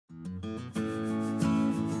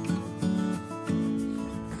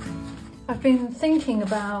I've been thinking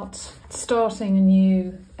about starting a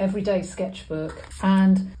new everyday sketchbook,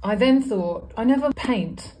 and I then thought I never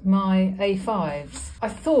paint my A5s. I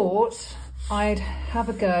thought I'd have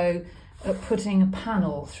a go at putting a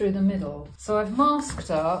panel through the middle. So I've masked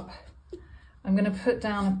up. I'm going to put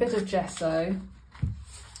down a bit of gesso.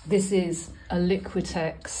 This is a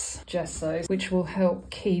Liquitex gesso, which will help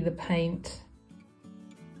key the paint.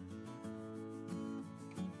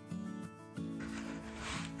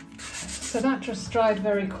 So that just dried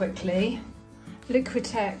very quickly.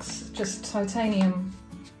 Liquitex, just titanium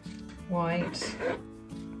white.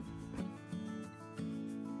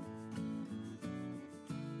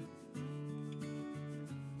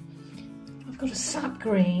 I've got a sap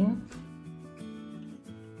green.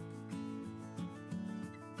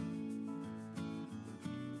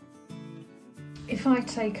 If I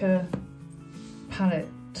take a palette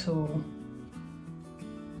tool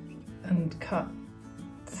and cut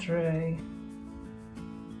through,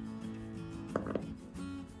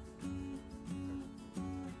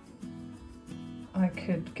 I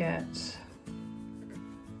could get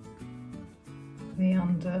the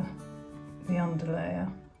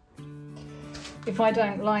underlayer. If I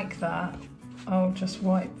don't like that, I'll just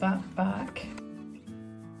wipe that back.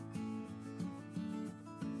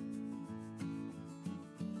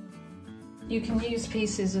 You can use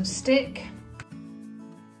pieces of stick.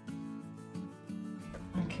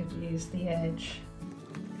 I could use the edge.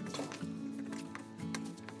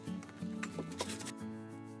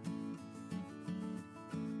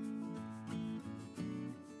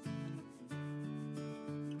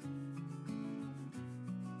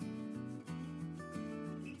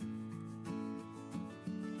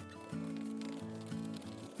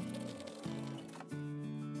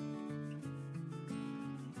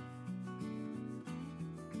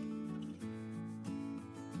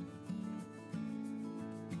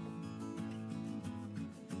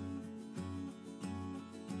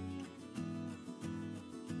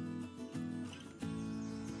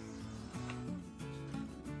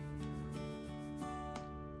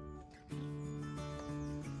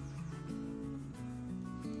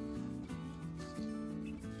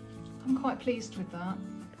 I'm quite pleased with that.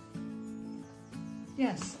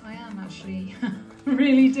 Yes, I am actually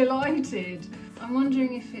really delighted. I'm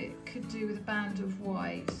wondering if it could do with a band of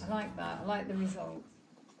white. I like that, I like the result.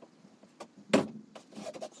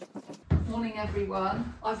 Morning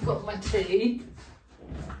everyone, I've got my tea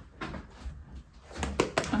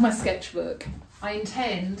and my sketchbook. I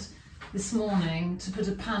intend this morning to put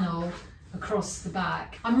a panel across the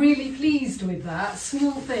back. I'm really pleased with that,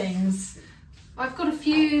 small things. I've got a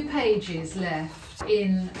few pages left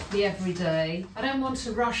in the everyday. I don't want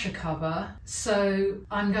to rush a cover, so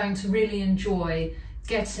I'm going to really enjoy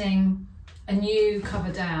getting a new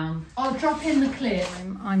cover down. I'll drop in the clip.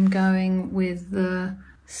 I'm going with the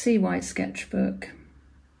Sea White Sketchbook,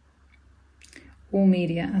 all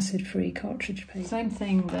media acid-free cartridge paper. Same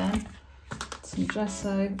thing then, some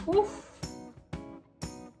gesso. Oof.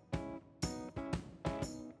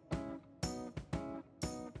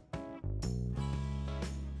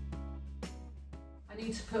 I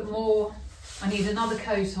need to put more, I need another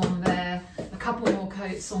coat on there, a couple more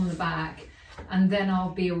coats on the back, and then I'll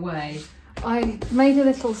be away. I made a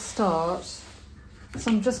little start, so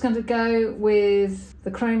I'm just going to go with the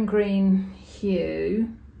chrome green hue.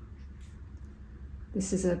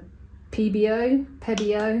 This is a Pebeo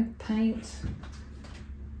paint.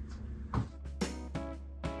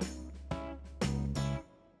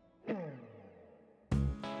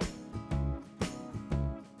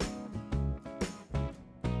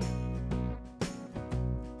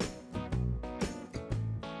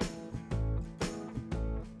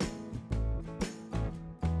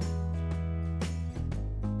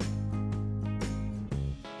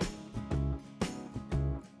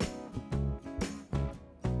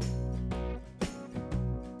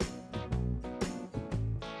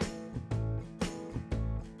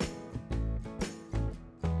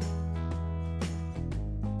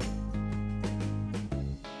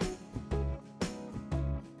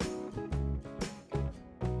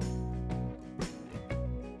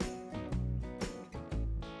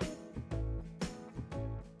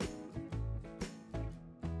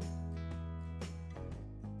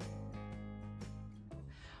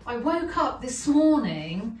 I woke up this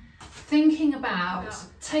morning thinking about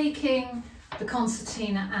taking the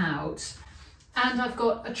concertina out, and I've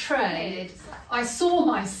got a tray. I saw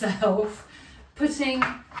myself putting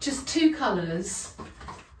just two colours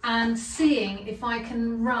and seeing if I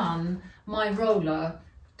can run my roller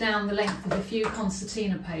down the length of a few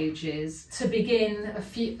concertina pages to begin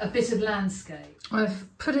a bit of landscape. I've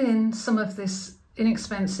put in some of this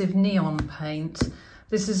inexpensive neon paint.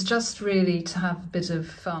 This is just really to have a bit of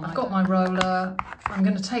fun. I've got my roller. I'm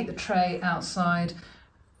going to take the tray outside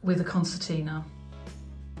with a concertina.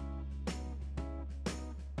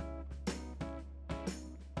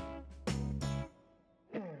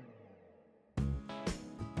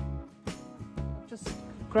 Just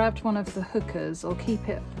grabbed one of the hookers. I'll keep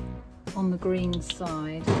it on the green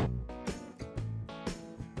side.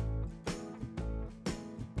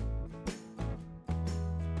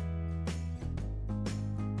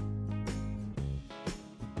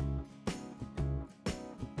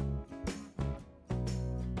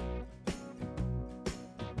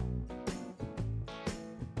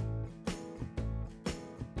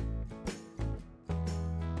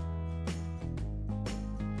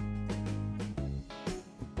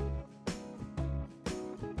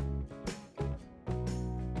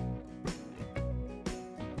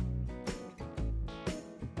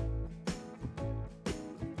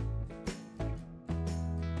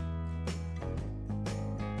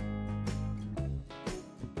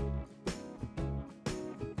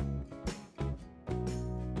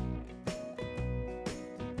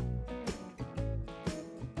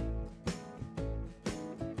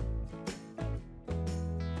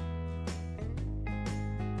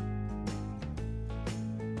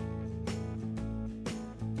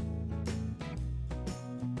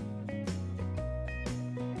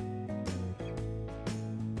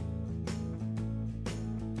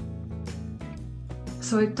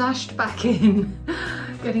 So I dashed back in,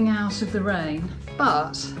 getting out of the rain,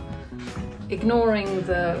 but ignoring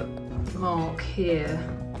the mark here,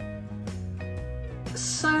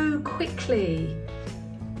 so quickly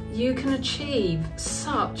you can achieve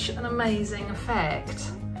such an amazing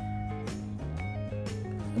effect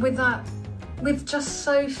with just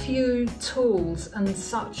so few tools and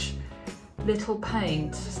such little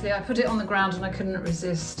paint. Obviously I put it on the ground and I couldn't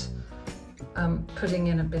resist putting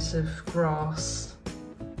in a bit of grass.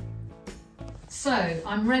 So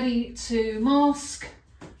I'm ready to mask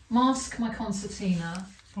my concertina.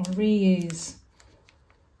 I'll reuse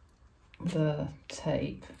the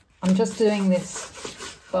tape. I'm just doing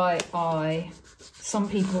this by eye. Some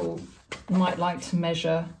people might like to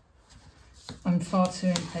measure. I'm far too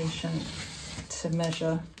impatient to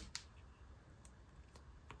measure.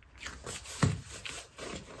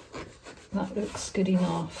 That looks good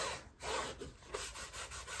enough.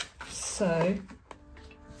 So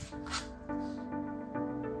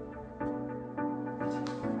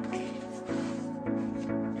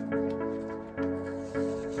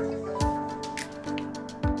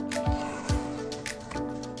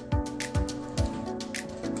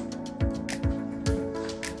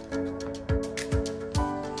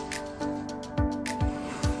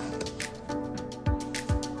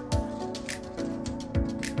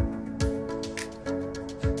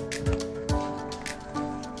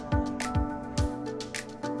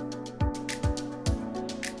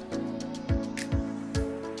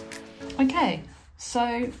okay,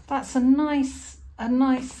 so that's a nice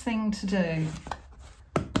thing to do.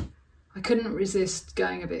 I couldn't resist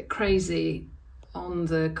going a bit crazy on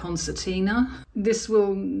the concertina. This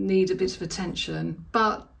will need a bit of attention,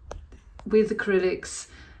 but with acrylics,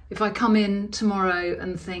 if I come in tomorrow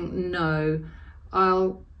and think no,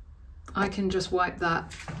 I can just wipe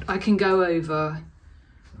that. I can go over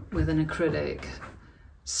with an acrylic.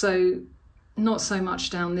 So not so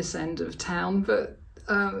much down this end of town, but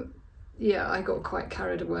yeah, I got quite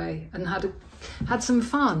carried away and had some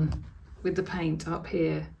fun with the paint up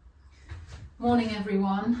here. Morning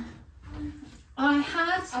everyone. I've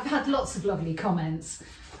had lots of lovely comments,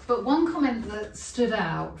 but one comment that stood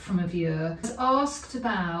out from a viewer was asked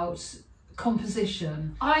about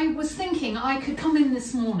composition. I was thinking I could come in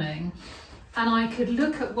this morning and I could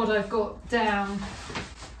look at what I've got down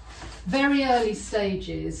very early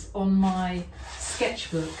stages on my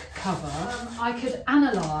sketchbook cover. I could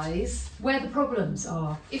analyse where the problems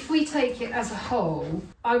are. If we take it as a whole,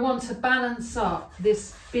 I want to balance up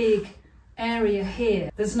this big area here.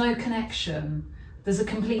 There's no connection. There's a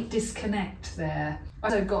complete disconnect there.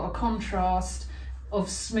 I've also got a contrast of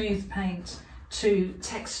smooth paint to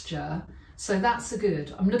texture, so that's a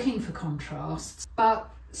good. I'm looking for contrasts, but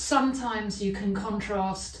sometimes you can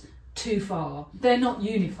contrast too far. They're not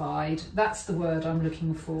unified, that's the word I'm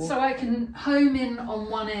looking for. So I can home in on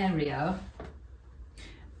one area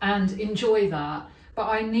and enjoy that, but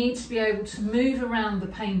I need to be able to move around the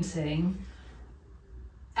painting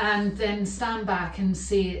and then stand back and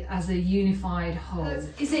see it as a unified whole.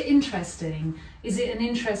 Is it interesting? Is it an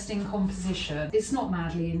interesting composition? It's not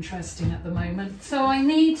madly interesting at the moment. So I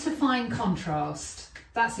need to find contrast.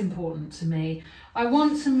 That's important to me. I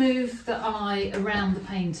want to move the eye around the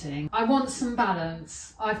painting. I want some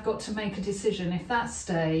balance. I've got to make a decision. If that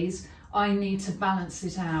stays, I need to balance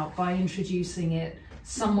it out by introducing it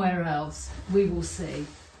somewhere else. We will see.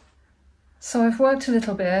 So I've worked a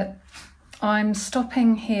little bit. I'm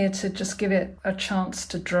stopping here to just give it a chance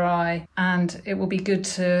to dry, and it will be good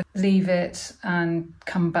to leave it and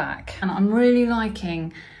come back. And I'm really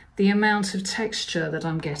liking the amount of texture that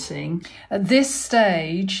I'm getting. At this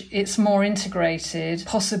stage, it's more integrated,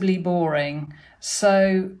 possibly boring.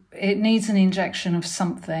 So it needs an injection of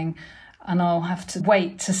something, and I'll have to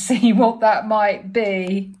wait to see what that might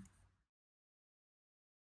be.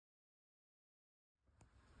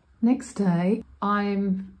 Next day,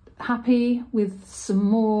 I'm happy with some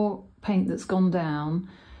more paint that's gone down.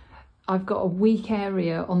 I've got a weak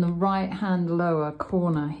area on the right hand lower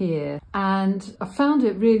corner here, and I found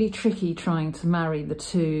it really tricky trying to marry the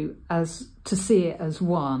two to see it as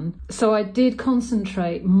one. So I did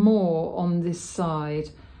concentrate more on this side.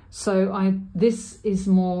 So this is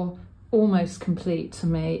more almost complete to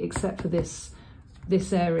me, except for this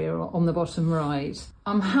area on the bottom right.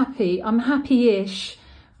 I'm happy-ish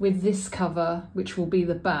with this cover, which will be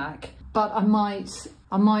the back, but I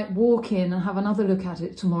might walk in and have another look at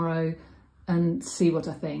it tomorrow and see what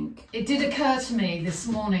I think. It did occur to me this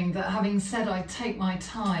morning that, having said I'd take my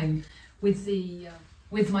time with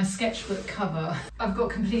my sketchbook cover, I've got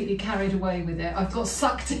completely carried away with it. I've got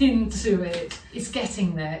sucked into it. It's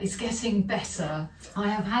getting there, it's getting better. I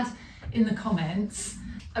have had in the comments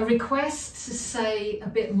a request to say a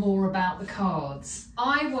bit more about the cards.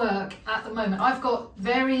 I work at the moment, I've got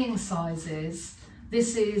varying sizes.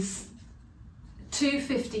 This is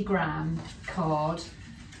 250-gram card.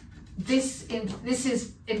 This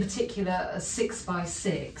is in particular a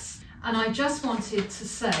 6x6. And I just wanted to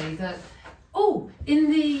say that,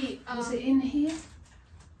 was it in here?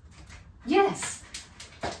 Yes.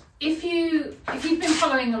 If you've been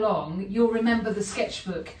following along, you'll remember the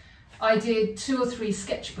sketchbook. I did 2 or 3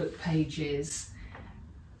 sketchbook pages,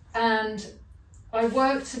 and I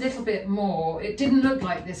worked a little bit more. It didn't look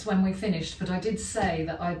like this when we finished, but I did say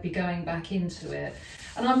that I'd be going back into it.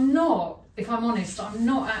 And I'm not, if I'm honest, I'm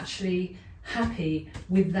not actually happy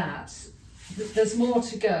with that. There's more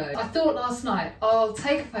to go. I thought last night I'll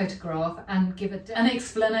take a photograph and give an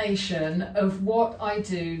explanation of what I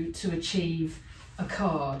do to achieve a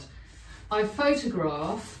card. I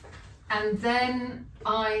photograph, and then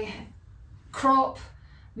I crop,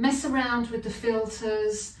 mess around with the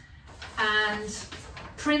filters, and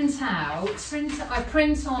print out. I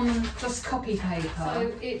print on just copy paper.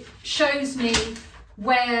 So it shows me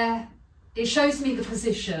the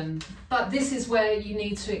position, but this is where you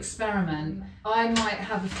need to experiment. I might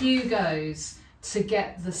have a few goes to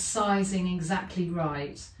get the sizing exactly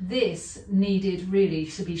right. This needed really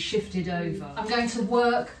to be shifted over. I'm going to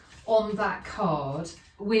work on that card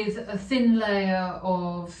with a thin layer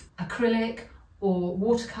of acrylic or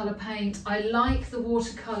watercolour paint. I like the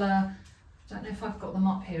watercolour, I don't know if I've got them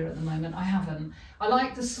up here at the moment, I haven't. I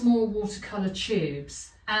like the small watercolour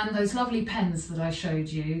tubes and those lovely pens that I showed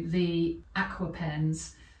you, the aqua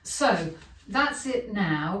pens. So that's it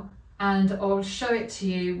now, and I'll show it to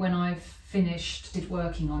you when I've finished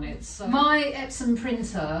working on it. So my Epson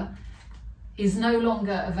printer is no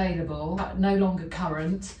longer available, no longer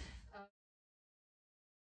current.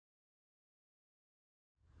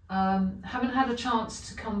 Haven't had a chance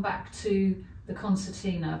to come back to the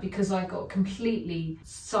Concertina because I got completely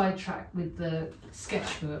sidetracked with the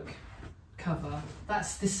sketchbook cover.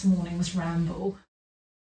 That's this morning's ramble.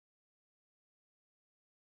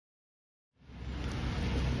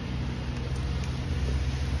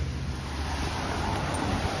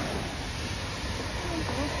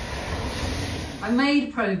 I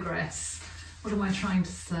made progress. What am I trying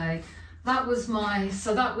to say? That was my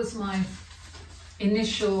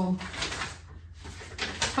initial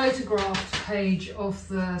photographed page of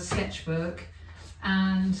the sketchbook,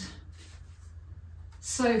 and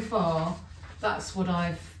so far that's what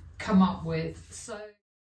I've come up with.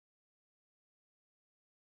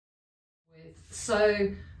 So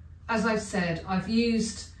as I've said, I've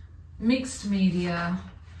used mixed media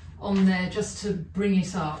on there just to bring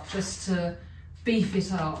it up, just to beef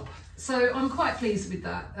it up. So I'm quite pleased with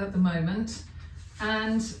that at the moment,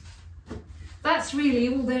 and that's really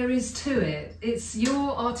all there is to it. It's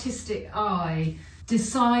your artistic eye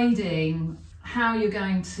deciding how you're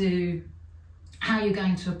going to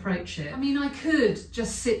approach it. I mean, I could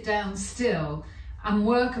just sit down still and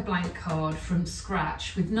work a blank card from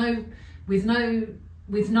scratch with none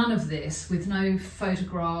of this, with no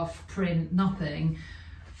photograph, print, nothing.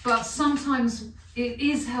 But sometimes it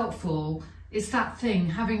is helpful it's that thing,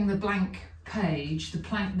 having the blank page, the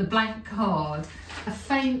blank card, a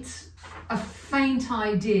faint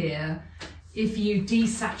idea, if you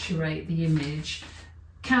desaturate the image,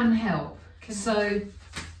 can help. So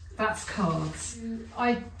that's cards.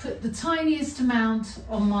 I put the tiniest amount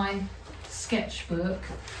on my sketchbook.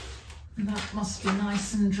 That must be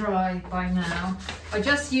nice and dry by now. I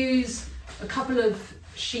just use a couple of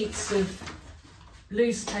sheets of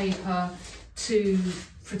loose paper to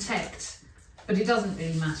protect, but it doesn't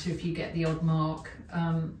really matter if you get the odd mark.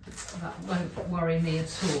 That won't worry me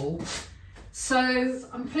at all. So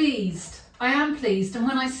I'm pleased. I am pleased, and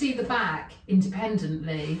when I see the back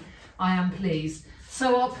independently, I am pleased.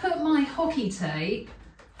 So I'll put my hockey tape,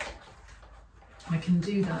 I can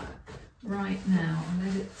do that right now and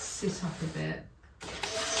let it sit up a bit.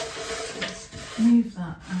 Let's move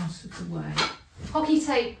that out of the way. Hockey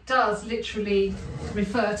tape does literally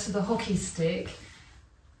refer to the hockey stick.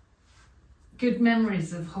 Good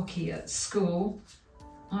memories of hockey at school.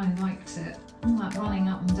 I liked it. All that running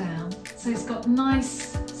up and down. So it's got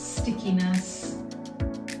nice stickiness.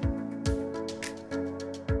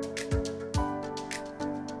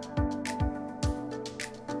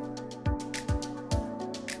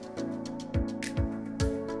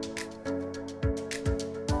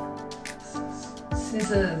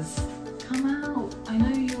 Scissors, come out. I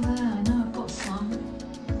know you're there. I know I've got some.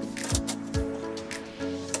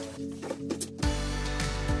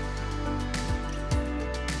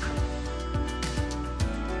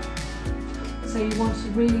 So you want to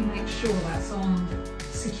really make sure that's on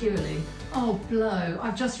securely. Oh, blow.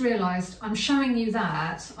 I've just realised I'm showing you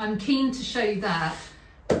that. I'm keen to show you that,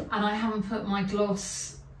 and I haven't put my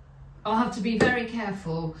gloss. I'll have to be very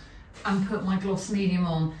careful and put my gloss medium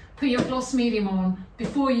on. Put your gloss medium on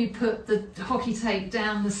before you put the hockey tape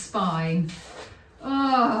down the spine.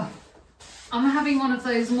 Oh, I'm having one of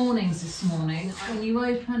those mornings this morning. When you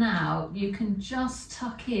open out, you can just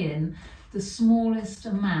tuck in the smallest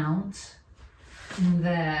amount in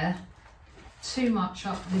there. Too much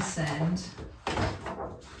up this end.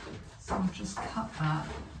 So I'll just cut that.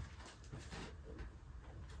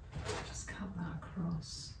 Just cut that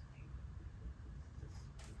across.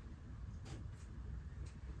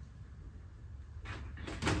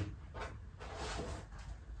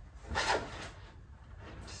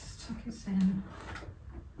 Tuck it in.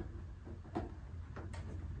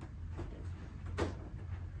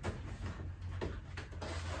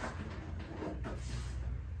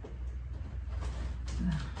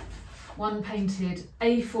 One painted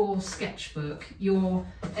A4 sketchbook, your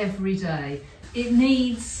everyday. It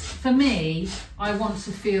needs, for me, I want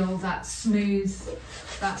to feel that smoothness,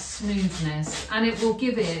 and it will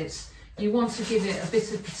give it, you want to give it a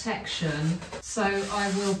bit of protection. So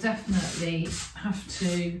I will definitely have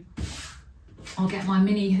to, I'll get my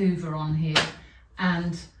mini Hoover on here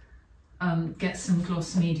and get some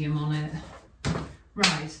gloss medium on it.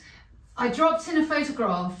 Right, I dropped in a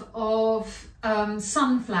photograph of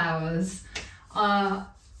sunflowers. I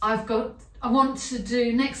want to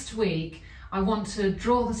do next week, I want to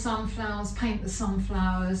draw the sunflowers, paint the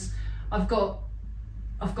sunflowers. I've got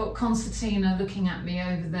Concertina looking at me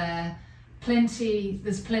over there.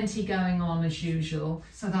 There's plenty going on as usual.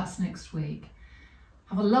 So that's next week.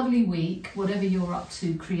 Have a lovely week, whatever you're up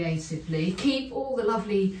to creatively. Keep all the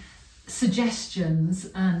lovely suggestions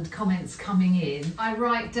and comments coming in. I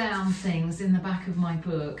write down things in the back of my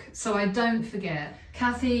book so I don't forget.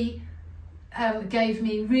 Kathy gave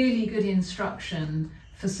me really good instruction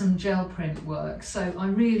for some gel print work, so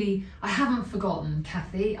I haven't forgotten,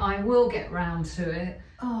 Kathy. I will get round to it.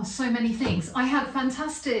 Oh, so many things. I had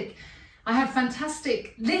fantastic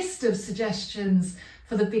list of suggestions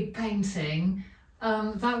for the big painting.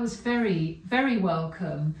 That was very, very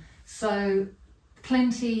welcome. So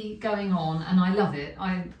plenty going on, and I love it.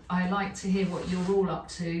 I like to hear what you're all up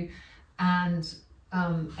to, and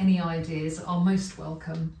any ideas are most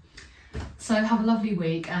welcome. So have a lovely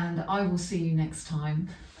week, and I will see you next time.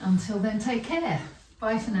 Until then, take care.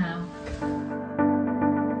 Bye for now.